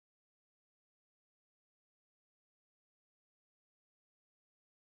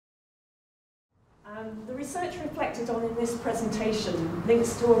The research reflected on in this presentation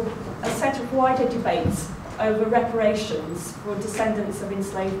links to a set of wider debates over reparations for descendants of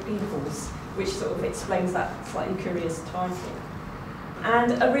enslaved peoples, which sort of explains that slightly curious title,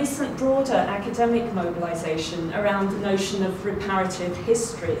 and a recent broader academic mobilisation around the notion of reparative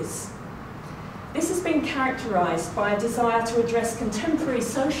histories. This has been characterised by a desire to address contemporary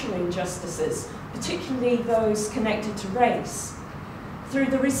social injustices, particularly those connected to race, through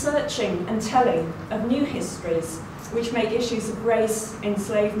the researching and telling of new histories which make issues of race,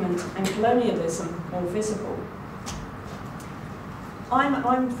 enslavement and colonialism more visible.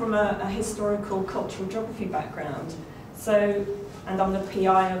 I'm from a historical cultural geography background, and I'm the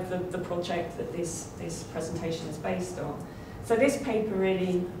PI of the project that this presentation is based on. So this paper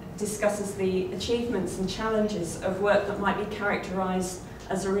really discusses the achievements and challenges of work that might be characterised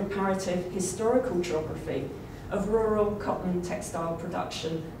as a reparative historical geography of rural cotton textile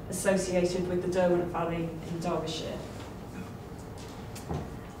production associated with the Derwent Valley in Derbyshire.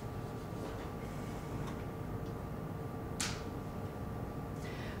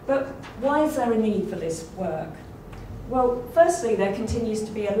 But why is there a need for this work? Well, firstly, there continues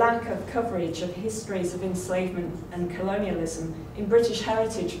to be a lack of coverage of histories of enslavement and colonialism in British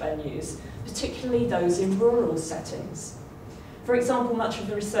heritage venues, particularly those in rural settings. For example, much of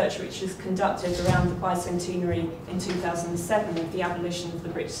the research which was conducted around the bicentenary in 2007 of the abolition of the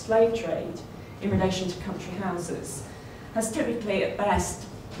British slave trade in relation to country houses has typically at best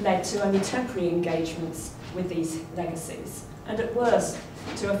led to only temporary engagements with these legacies, and at worst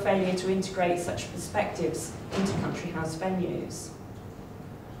to a failure to integrate such perspectives into country house venues.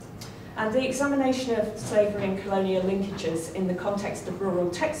 And the examination of slavery and colonial linkages in the context of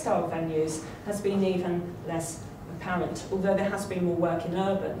rural textile venues has been even less apparent, although there has been more work in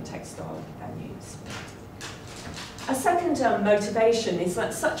urban textile venues. A second motivation is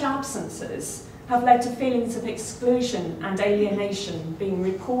that such absences have led to feelings of exclusion and alienation being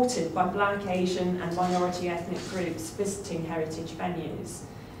reported by Black, Asian and minority ethnic groups visiting heritage venues.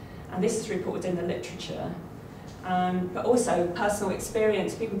 And this is reported in the literature, but also personal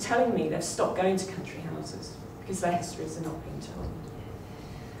experience, people telling me they've stopped going to country houses because their histories are not being told.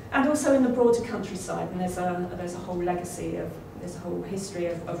 And also in the broader countryside, and there's a whole legacy of, there's a whole history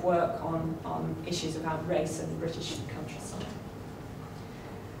of work on issues about race in the British countryside.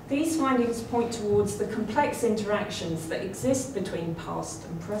 These findings point towards the complex interactions that exist between past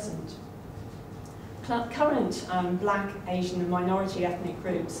and present. Current Black, Asian and minority ethnic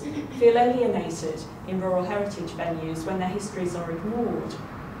groups feel alienated in rural heritage venues when their histories are ignored.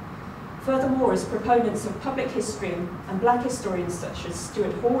 Furthermore, as proponents of public history and Black historians such as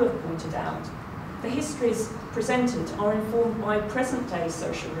Stuart Hall have pointed out, the histories presented are informed by present-day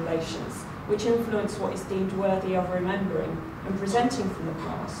social relations, which influence what is deemed worthy of remembering and presenting from the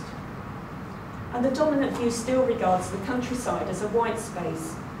past. And the dominant view still regards the countryside as a white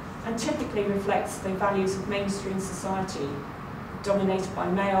space and typically reflects the values of mainstream society, dominated by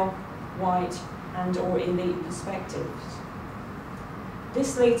male, white and or elite perspectives.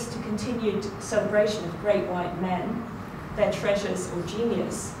 This leads to continued celebration of great white men, their treasures or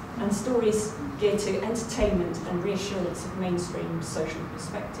genius, and stories geared to entertainment and reassurance of mainstream social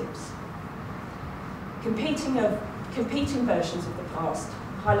perspectives. Competing versions of the past,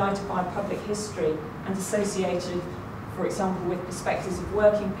 highlighted by public history and associated, for example, with perspectives of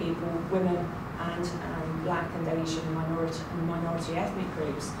working people, women, and Black and Asian and minority ethnic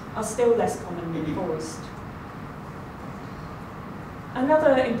groups, are still less commonly voiced.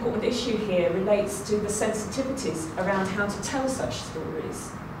 Another important issue here relates to the sensitivities around how to tell such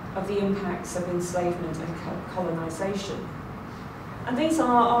stories of the impacts of enslavement and colonisation. And these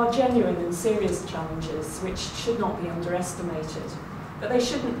are genuine and serious challenges which should not be underestimated, but they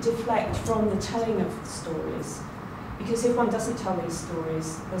shouldn't deflect from the telling of the stories, because if one doesn't tell these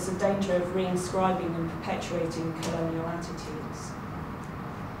stories, there's a danger of reinscribing and perpetuating colonial attitudes.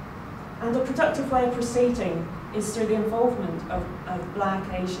 And a productive way of proceeding is through the involvement of Black,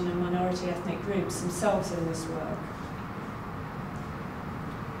 Asian and minority ethnic groups themselves in this work.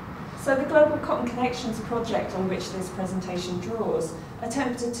 So the Global Cotton Connections project on which this presentation draws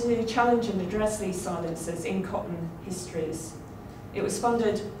attempted to challenge and address these silences in cotton histories. It was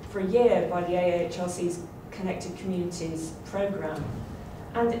funded for a year by the AHRC's Connected Communities programme,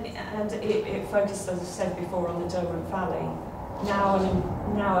 and it focused, as I said before, on the Derwent Valley, now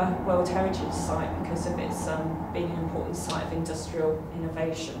a World Heritage Site because of its being an important site of industrial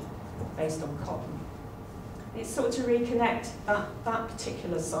innovation based on cotton. It's sought to reconnect that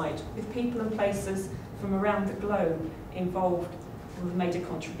particular site with people and places from around the globe involved who have made a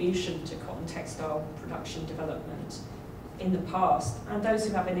contribution to cotton textile production development in the past, and those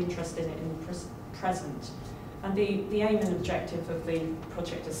who have an interest in it present. And the aim and objective of the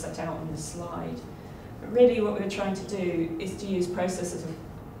project is set out on this slide. But really what we're trying to do is to use processes of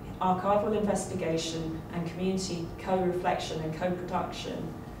archival investigation and community co-reflection and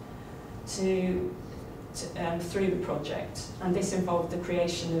co-production through the project. And this involved the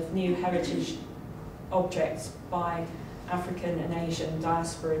creation of new heritage objects by African and Asian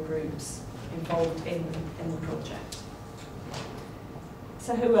diaspora groups involved in the project.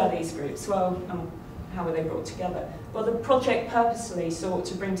 So who are these groups? Well, how were they brought together? Well, the project purposely sought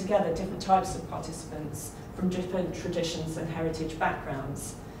to bring together different types of participants from different traditions and heritage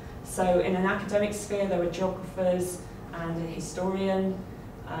backgrounds. So in an academic sphere, there were geographers and a historian.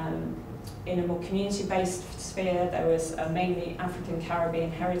 In a more community-based sphere, there was a mainly African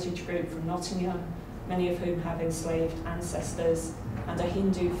Caribbean heritage group from Nottingham, many of whom have enslaved ancestors, and a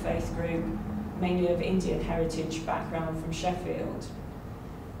Hindu faith group, mainly of Indian heritage background from Sheffield.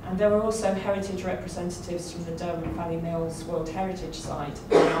 And there were also heritage representatives from the Derwent Valley Mills World Heritage Site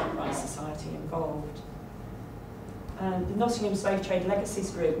and the Arkwright Society involved. The Nottingham Slave Trade Legacies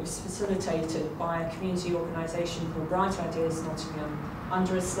Group was facilitated by a community organisation called Bright Ideas Nottingham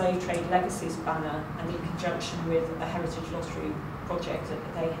under a Slave Trade Legacies banner and in conjunction with a Heritage Lottery project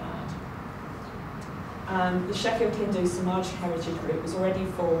that they had. The Sheffield Hindu Samaj Heritage Group was already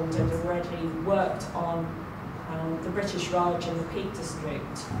formed and already worked on the British Raj in the Peak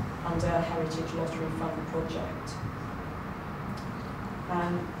District under a Heritage Lottery Fund project.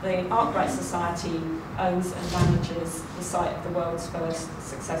 The Arkwright Society owns and manages the site of the world's first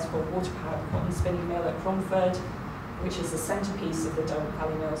successful water-powered cotton spinning mill at Cromford, which is the centrepiece of the Derwent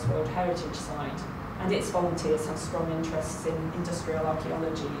Valley Mills World Heritage Site, and its volunteers have strong interests in industrial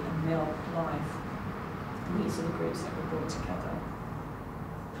archaeology and mill life. And these are the groups that were brought together.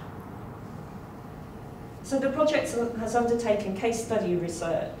 So the project has undertaken case study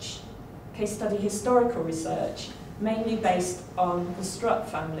research, case study historical research, mainly based on the Strutt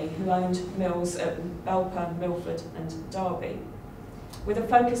family, who owned mills at Belper, Milford and Derby, with a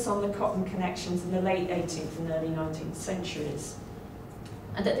focus on the cotton connections in the late 18th and early 19th centuries.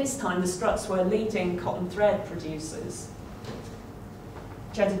 And at this time, the Strutts were leading cotton thread producers.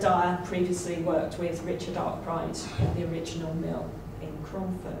 Jedediah previously worked with Richard Arkwright at the original mill in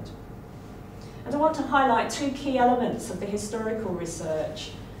Cromford. And I want to highlight two key elements of the historical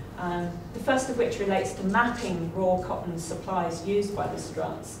research, the first of which relates to mapping raw cotton supplies used by the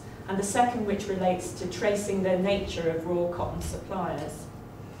Strutts, and the second which relates to tracing the nature of raw cotton suppliers.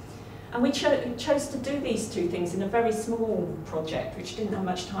 And we chose to do these two things in a very small project, which didn't have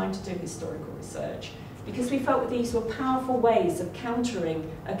much time to do historical research, because we felt that these were powerful ways of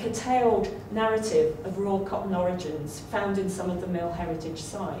countering a curtailed narrative of raw cotton origins found in some of the mill heritage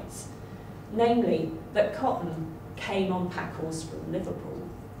sites. Namely, that cotton came on pack-horse from Liverpool.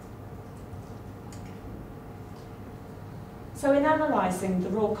 So in analysing the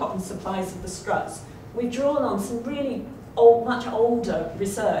raw cotton supplies of the Strutts, we've drawn on some really much older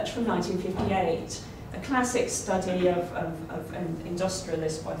research from 1958, a classic study of an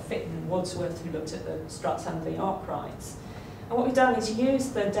industrialist by Fitton and Wadsworth, who looked at the Strutts and the Arkwrights. And what we've done is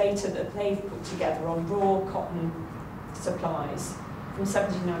use the data that they've put together on raw cotton supplies from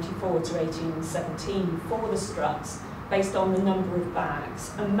 1794 to 1817 for the Strutts, based on the number of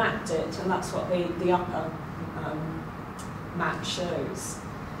bags, and mapped it, and that's what the upper map shows.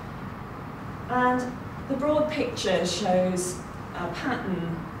 And the broad picture shows a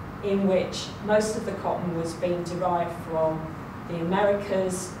pattern in which most of the cotton was being derived from the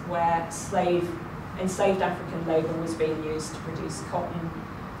Americas, where enslaved African labour was being used to produce cotton.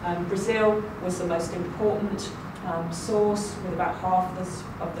 Brazil was the most important source, with about half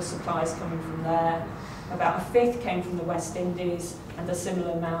of the supplies coming from there. About a fifth came from the West Indies, and a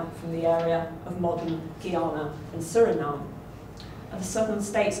similar amount from the area of modern Guyana and Suriname. The southern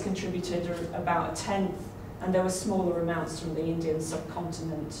states contributed about a tenth, and there were smaller amounts from the Indian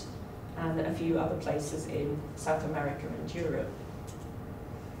subcontinent and a few other places in South America and Europe.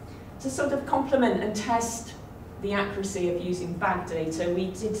 To sort of complement and test the accuracy of using bag data, we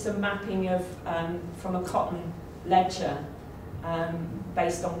did some mapping of from a cotton ledger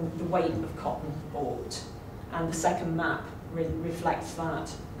based on the weight of cotton bought, and the second map reflects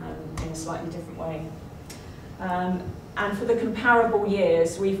that in a slightly different way. And for the comparable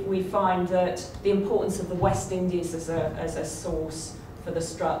years, we find that the importance of the West Indies as a source for the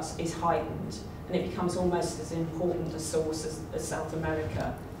Strutts is heightened, and it becomes almost as important a source as South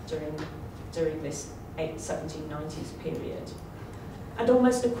America during this 1790s period. And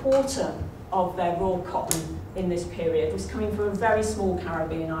almost a quarter of their raw cotton in this period was coming from a very small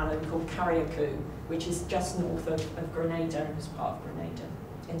Caribbean island called Carriacou, which is just north of Grenada and is part of Grenada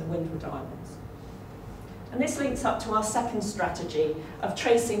in the Windward Islands. And this links up to our second strategy of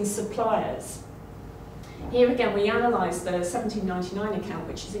tracing suppliers. Here again, we analysed the 1799 account,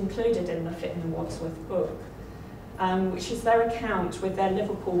 which is included in the Fitton and Wadsworth book, which is their account with their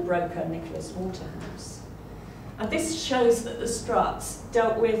Liverpool broker, Nicholas Waterhouse. And this shows that the Strutts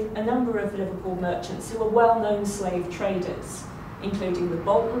dealt with a number of Liverpool merchants who were well-known slave traders, including the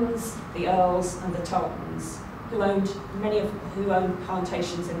Boltons, the Earls, and the Tartans, who owned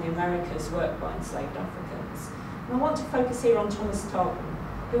plantations in the Americas worked by enslaved Africans. And I want to focus here on Thomas Tartan,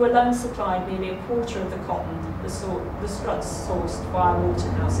 who alone supplied nearly a quarter of the cotton the Strutts sourced via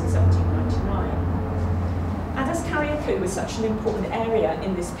Waterhouse in 1799. And as Carriacou was such an important area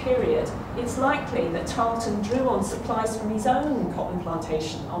in this period, it's likely that Tartan drew on supplies from his own cotton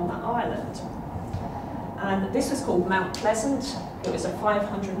plantation on that island. And this was called Mount Pleasant. It was a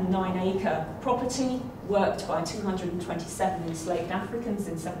 509-acre property worked by 227 enslaved Africans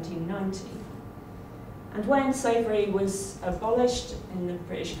in 1790. And when slavery was abolished in the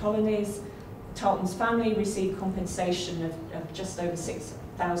British colonies, Tartan's family received compensation of just over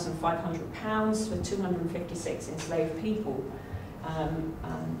 £6,500 for 256 enslaved people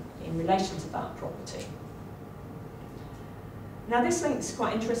in relation to that property. Now this links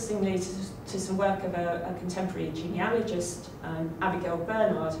quite interestingly to some work of a contemporary genealogist, Abigail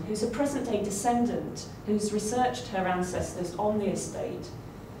Bernard, who's a present-day descendant who's researched her ancestors on the estate.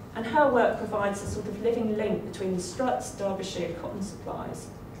 And her work provides a sort of living link between the Strutts' Derbyshire cotton supplies,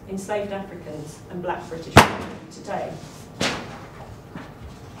 enslaved Africans, and black British women today.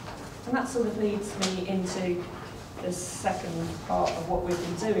 And that sort of leads me into the second part of what we've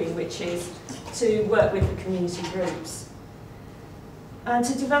been doing, which is to work with the community groups. And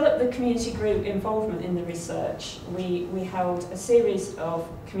to develop the community group involvement in the research, we held a series of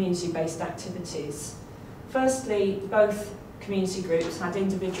community-based activities. Firstly, both community groups had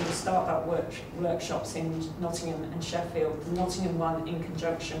individual startup workshops in Nottingham and Sheffield, the Nottingham one in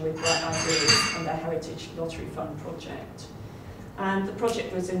conjunction with Bright Ideas and their Heritage Lottery Fund project. And the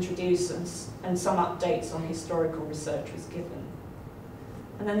project was introduced and some updates on historical research was given.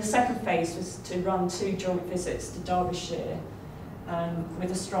 And then the second phase was to run 2 joint visits to Derbyshire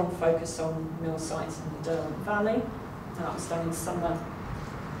with a strong focus on mill sites in the Derwent Valley. And that was done in summer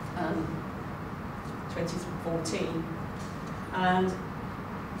 2014. And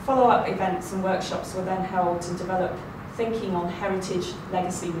follow-up events and workshops were then held to develop thinking on heritage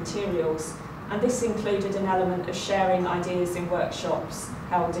legacy materials. And this included an element of sharing ideas in workshops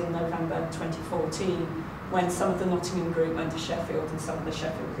held in November 2014, when some of the Nottingham group went to Sheffield and some of the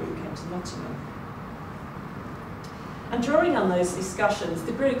Sheffield group came to Nottingham. And drawing on those discussions,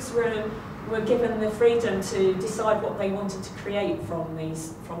 the groups were given the freedom to decide what they wanted to create from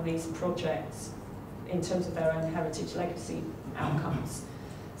these projects in terms of their own heritage legacy outcomes.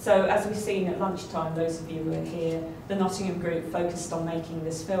 So as we've seen at lunchtime, those of you who are here, the Nottingham group focused on making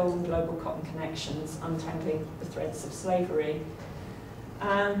this film, Global Cotton Connections, Untangling the Threads of Slavery,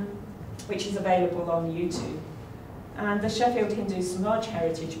 which is available on YouTube. And the Sheffield Hindu Samaj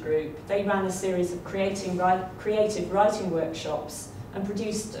Heritage Group, they ran a series of creative writing workshops and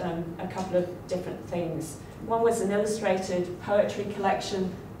produced a couple of different things. One was an illustrated poetry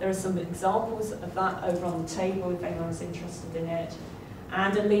collection. There are some examples of that over on the table if anyone's interested in it.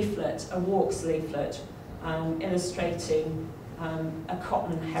 And a leaflet, a walks leaflet, illustrating a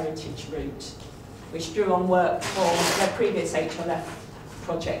cotton heritage route, which drew on work from their previous HLF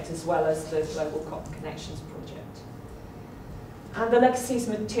project as well as the Global Cotton Connections project. And the legacies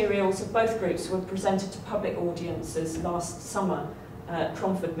materials of both groups were presented to public audiences last summer at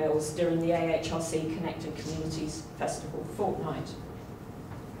Cromford Mills during the AHRC Connected Communities Festival fortnight.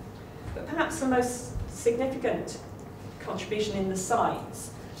 But perhaps the most significant contribution in the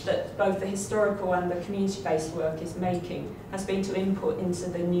sites that both the historical and the community-based work is making has been to input into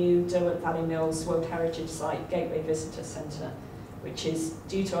the new Derwent Valley Mills World Heritage Site Gateway Visitor Centre, which is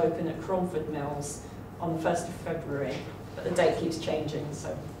due to open at Cromford Mills on the 1st of February, but the date keeps changing,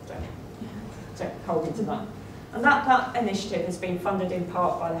 so don't hold me to that. And that initiative has been funded in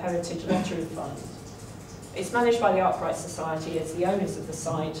part by the Heritage Lottery Fund. It's managed by the Arkwright Society as the owners of the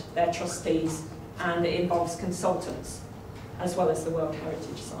site, their trustees, and it involves consultants, as well as the World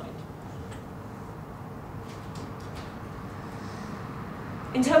Heritage Site.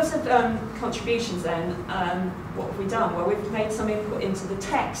 In terms of contributions then, what have we done? Well, we've made some input into the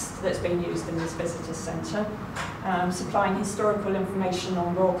text that's been used in this visitor centre, supplying historical information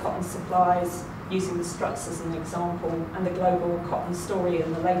on raw cotton supplies, using the Strutts as an example, and the global cotton story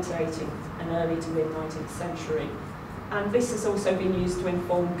in the late 18th and early to mid-19th century. And this has also been used to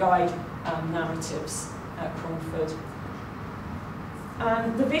inform guide narratives at Cromford.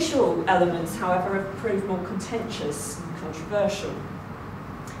 The visual elements, however, have proved more contentious and controversial.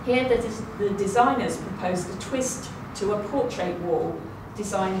 Here, the designers proposed a twist to a portrait wall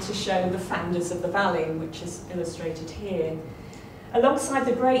designed to show the founders of the valley, which is illustrated here. Alongside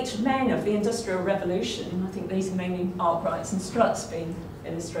the great men of the Industrial Revolution, I think these are mainly Arkwrights and Struts being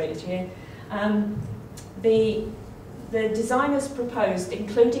illustrated here, the designers proposed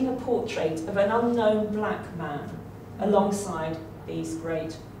including a portrait of an unknown black man alongside these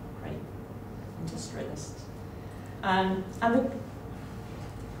great industrialists. I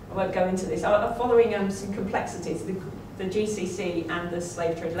won't go into this. Following some complexities, the GCC and the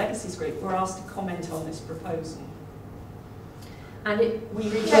Slave Trade Legacies Group were asked to comment on this proposal. And we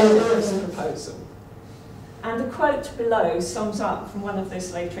rejected this proposal. And the quote below sums up, from one of the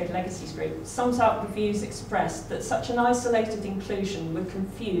Slave Trade Legacies Group, sums up the views expressed that such an isolated inclusion would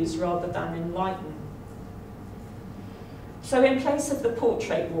confuse rather than enlighten. So in place of the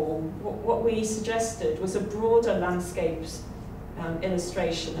portrait wall, what we suggested was a broader landscapes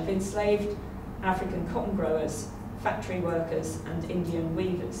illustration of enslaved African cotton growers, factory workers and Indian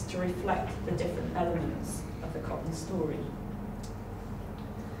weavers to reflect the different elements of the cotton story.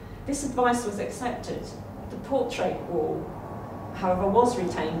 This advice was accepted. The portrait wall, however, was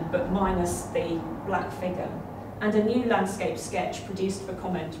retained, but minus the black figure, and a new landscape sketch produced for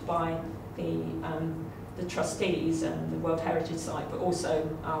comment by the trustees and the World Heritage Site, but also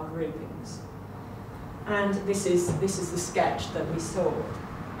our groupings. And this is the sketch that we saw.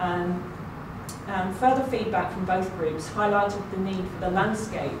 Further feedback from both groups highlighted the need for the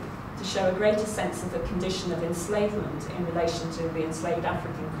landscape to show a greater sense of the condition of enslavement in relation to the enslaved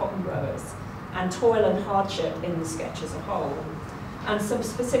African cotton growers and toil and hardship in the sketch as a whole. And some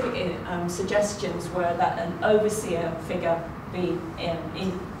specific suggestions were that an overseer figure be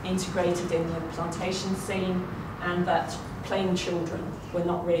integrated in the plantation scene, and that plain children were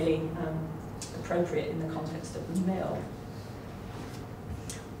not really appropriate in the context of the mill.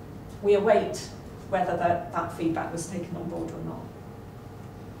 We await whether that feedback was taken on board or not.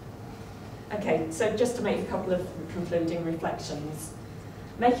 Okay, so just to make a couple of concluding reflections.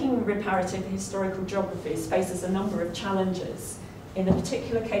 Making reparative historical geographies faces a number of challenges. In the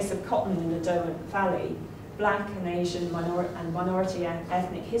particular case of cotton in the Derwent Valley, Black and Asian minority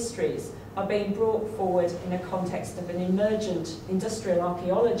ethnic histories are being brought forward in a context of an emergent industrial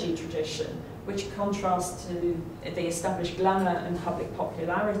archaeology tradition, which contrasts to the established glamour and public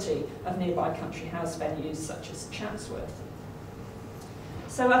popularity of nearby country house venues such as Chatsworth.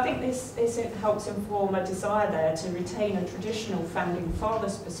 So I think this helps inform a desire there to retain a traditional founding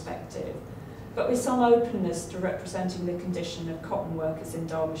fathers perspective, but with some openness to representing the condition of cotton workers in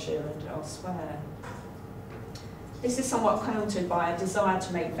Derbyshire and elsewhere. This is somewhat countered by a desire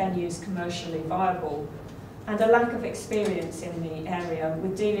to make venues commercially viable and a lack of experience in the area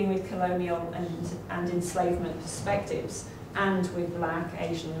with dealing with colonial and enslavement perspectives and with Black,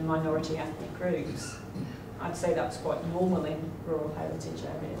 Asian and minority ethnic groups. I'd say that's quite normal in rural heritage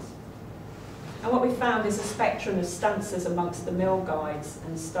areas. And what we found is a spectrum of stances amongst the mill guides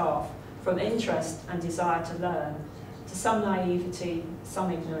and staff, from interest and desire to learn, to some naivety,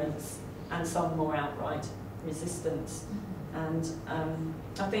 some ignorance, and some more outright resistance. And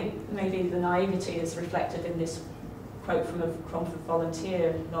I think maybe the naivety is reflected in this quote from a Cromford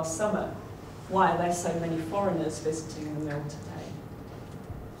volunteer last summer: "Why are there so many foreigners visiting the mill today?"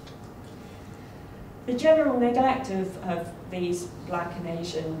 The general neglect of these Black and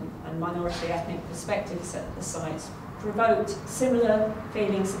Asian and minority ethnic perspectives at the sites provoked similar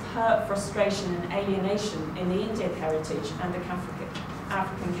feelings of hurt, frustration and alienation in the Indian heritage and the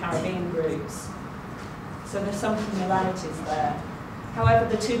African Caribbean groups. So there's some similarities there. However,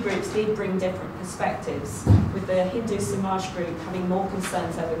 the two groups did bring different perspectives, with the Hindu Samaj group having more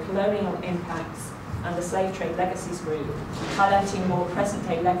concerns over colonial impacts and the Slave Trade Legacies group highlighting more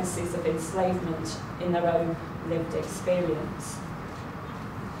present-day legacies of enslavement in their own lived experience.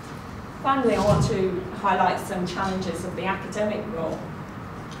 Finally, I want to highlight some challenges of the academic role,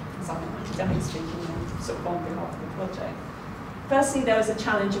 because I'm an academic speaking sort of on behalf of the project. Firstly, there was a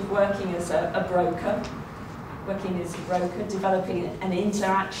challenge of working as a broker, developing an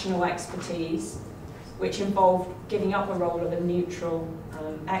interactional expertise, which involved giving up a role of a neutral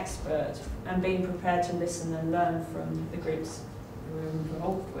expert and being prepared to listen and learn from the groups we were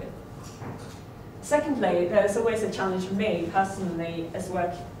involved with. Secondly, there's always a challenge for me personally as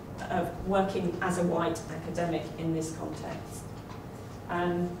working as a white academic in this context.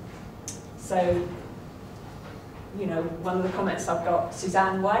 So, you know, one of the comments I've got,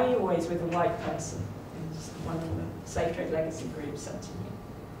 Susanne, why are you always with a white person? One of the Slave Trade Legacy groups said to me.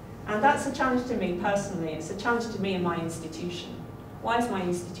 And that's a challenge to me personally. It's a challenge to me in my institution. why is my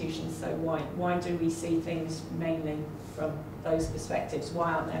institution so white? Why do we see things mainly from those perspectives?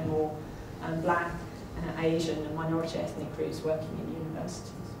 Why aren't there more black, Asian and minority ethnic groups working in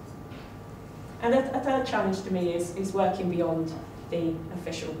universities? And a third challenge to me is working beyond the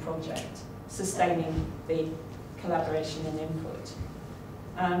official project, sustaining the collaboration and input.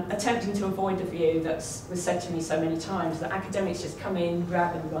 Attempting to avoid the view that was said to me so many times that academics just come in,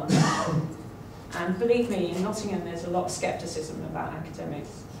 grab and run. And believe me, in Nottingham there's a lot of scepticism about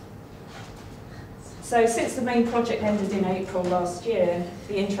academics. So since the main project ended in April last year,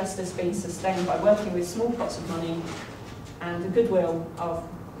 the interest has been sustained by working with small pots of money and the goodwill of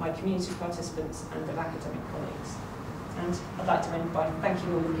my community participants and of academic colleagues. And I'd like to end by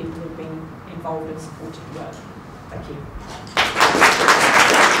thanking all the people who have been involved and supported the work. Thank you.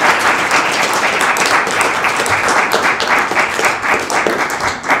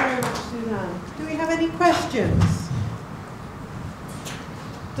 Susanne. Do we have any questions?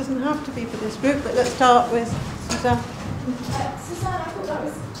 Doesn't have to be for this group, but let's start with Susanne. Susanne, I thought that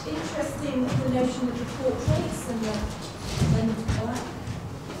was interesting, the notion of the portraits and the black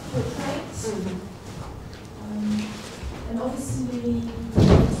portraits. And obviously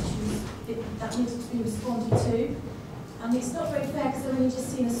that needs to be responded to. And it's not very fair because I've only just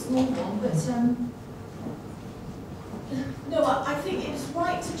seen a small one, but no, I think it's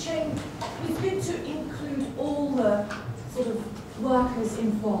right to change. It's good to include all the sort of workers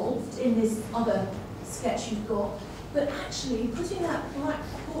involved in this other sketch you've got, but actually putting that black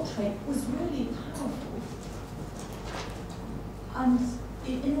portrait was really powerful. And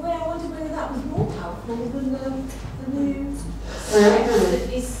in a way, I wonder whether that was more powerful than the new sketch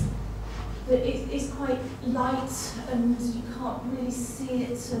that is quite light and you can't really see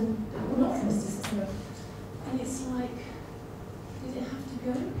it, and well, not from a distance. And it's like, did it have to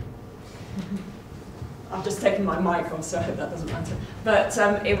go? I've just taken my mic off, so I hope that doesn't matter. But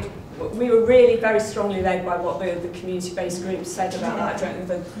we were really very strongly led by what the community-based group said about that. I don't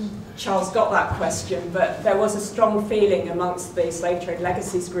know if Charles got that question, but there was a strong feeling amongst the Slave Trade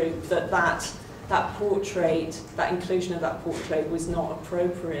Legacies group that portrait, that inclusion of that portrait was not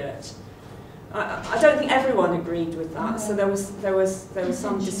appropriate. I don't think everyone agreed with that, so there was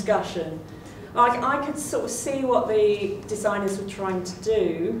some discussion. I could sort of see what the designers were trying to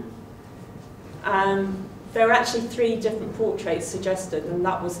do. There were actually 3 different portraits suggested, and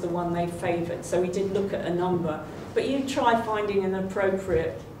that was the one they favoured. So we did look at a number. But you try finding an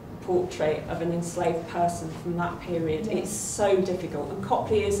appropriate portrait of an enslaved person from that period. It's so difficult. And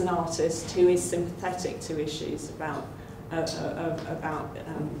Copley is an artist who is sympathetic to issues about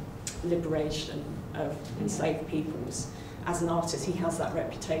liberation of enslaved peoples. As an artist, he has that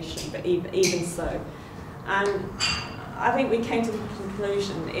reputation, but even so. And I think we came to the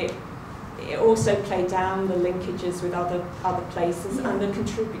conclusion it also played down the linkages with other places and the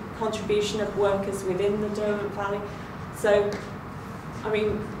contribution of workers within the Derwent Valley. So, I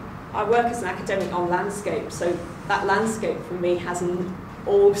mean, I work as an academic on landscape, so that landscape for me has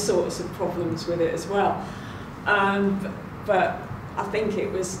all sorts of problems with it as well. But I think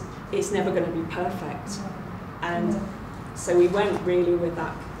it's never going to be perfect. And so we went really with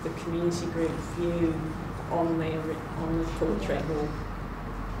the community group view on the portrait wall.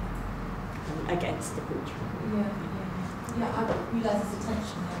 Against the portrait. Yeah, I realise there's a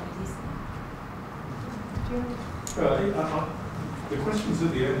tension there, isn't the questions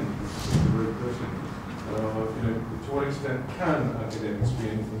at the end, the very question, to what extent can academics be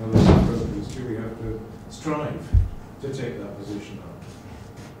anything other than brokers? Do we have to strive to take that position up?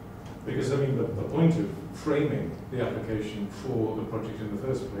 Because, I mean, the point of framing the application for the project in the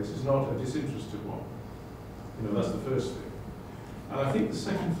first place is not a disinterested one. That's the first thing. And I think the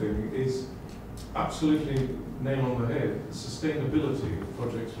second thing is absolutely nail on the head, the sustainability of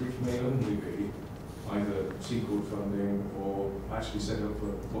projects which may only be either sequel funding or actually set up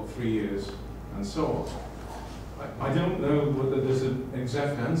for 3 years and so on. I don't know whether there's an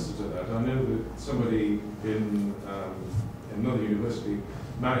exact answer to that. I know that somebody in another university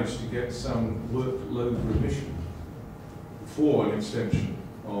managed to get some workload remission for an extension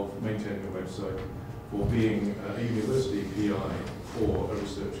of maintaining a website, for being a university PI for a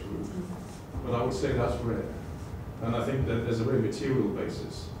research group. But I would say that's rare. And I think that there's a very material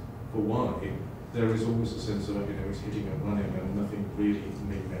basis for why there is always a sense of academics hitting and running and nothing really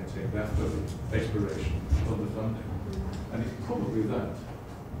being maintained after the expiration of the funding. And it's probably that.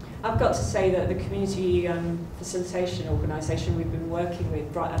 I've got to say that the community facilitation organisation we've been working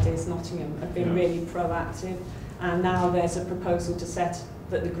with, Bright Ideas Nottingham, have been really proactive. And now there's a proposal to set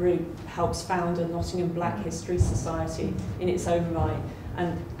that the group helps found a Nottingham Black History Society in its own right.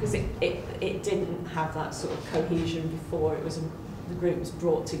 And because it didn't have that sort of cohesion before, it was a the group was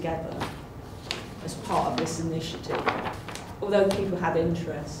brought together as part of this initiative, although people had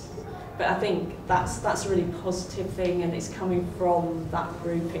interest. But I think that's a really positive thing, and it's coming from that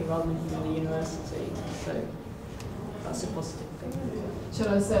grouping rather than from the university. So that's a positive thing.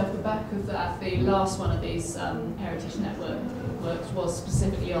 Shall I say off the back of that, the last one of these Heritage Network works was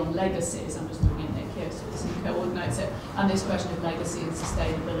specifically on legacies. I'm just looking at Nick here, so he coordinates it. And this question of legacy and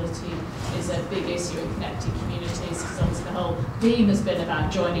sustainability is a big issue in connecting communities, because obviously the whole theme has been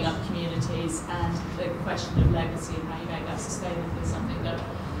about joining up communities, and the question of legacy and how you make that sustainable is something that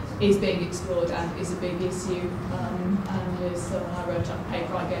is being explored and is a big issue. And is when I wrote up a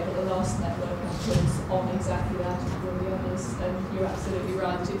paper I gave at the last network conference on exactly that and all the others. And you're absolutely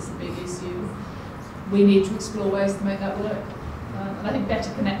right, it's a big issue. We need to explore ways to make that work. And I think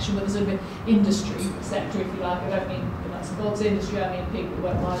better connection with the sort of industry sector, if you like. I don't mean the nuts and bolts industry, I mean people who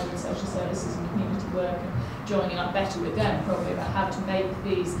work wider in social services and community work, and joining up better with them probably about how to make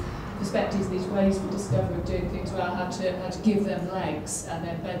these perspectives, these ways we discover of doing things well, how to give them legs and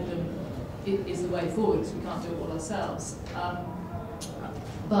then embed them is the way forward, because we can't do it all ourselves.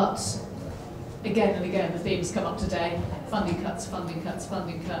 But again and again, the themes come up today: funding cuts, funding cuts,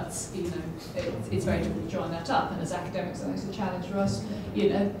 funding cuts. You know, it's very difficult to join that up. And as academics, I think it's a challenge for us, you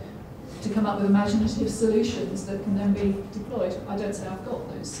know, to come up with imaginative solutions that can then be deployed. I don't say I've got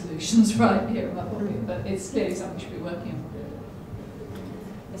those solutions right here in my pocket, but it's clearly something we should be working on.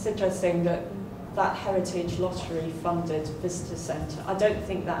 It's interesting that Heritage Lottery funded visitor centre, I don't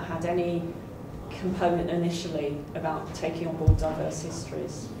think that had any component initially about taking on board diverse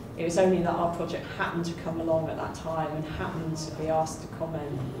histories. It was only that our project happened to come along at that time and happened to be asked to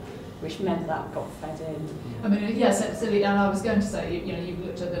comment, which meant that got fed in. I mean, yes, absolutely. And I was going to say, you know, you've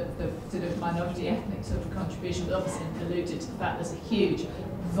looked at the sort of minority ethnic sort of contribution, but obviously alluded to the fact there's a huge,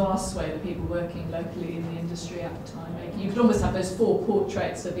 vast swathe of people working locally in the industry at the time. You could almost have those 4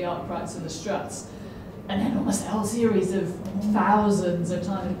 portraits of the Arkwrights and the Strutts, and then almost a whole series of thousands of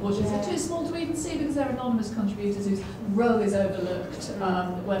tiny portraits. They're too small to even see because they're anonymous contributors whose role is overlooked,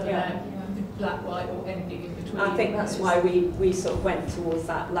 whether they're black, white, or anything in between. I think that's why we sort of went towards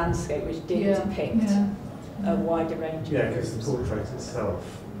that landscape, which did depict a wider range of because the portrait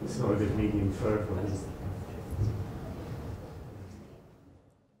itself, it's not a good medium for everyone.